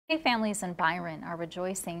Families in Byron are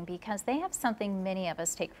rejoicing because they have something many of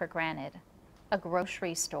us take for granted, a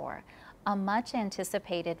grocery store. A much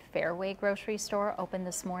anticipated Fareway grocery store opened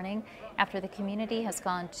this morning after the community has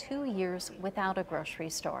gone 2 years without a grocery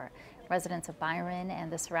store. Residents of Byron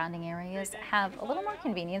and the surrounding areas have a little more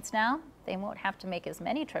convenience now. They won't have to make as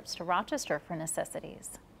many trips to Rochester for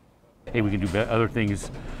necessities. Hey, we can do other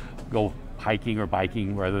things, go hiking or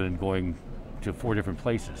biking rather than going to 4 different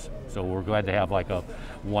places. So we're glad to have like a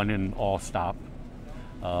one and all stop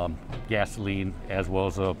gasoline as well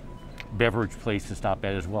as a beverage place to stop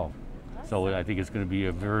at as well. So I think it's going to be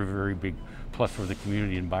a very, very big plus for the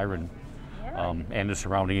community in Byron and the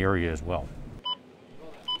surrounding area as well.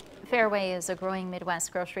 Fareway is a growing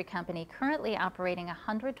Midwest grocery company currently operating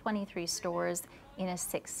 123 stores in a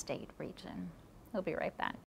 6-state region. We'll be right back.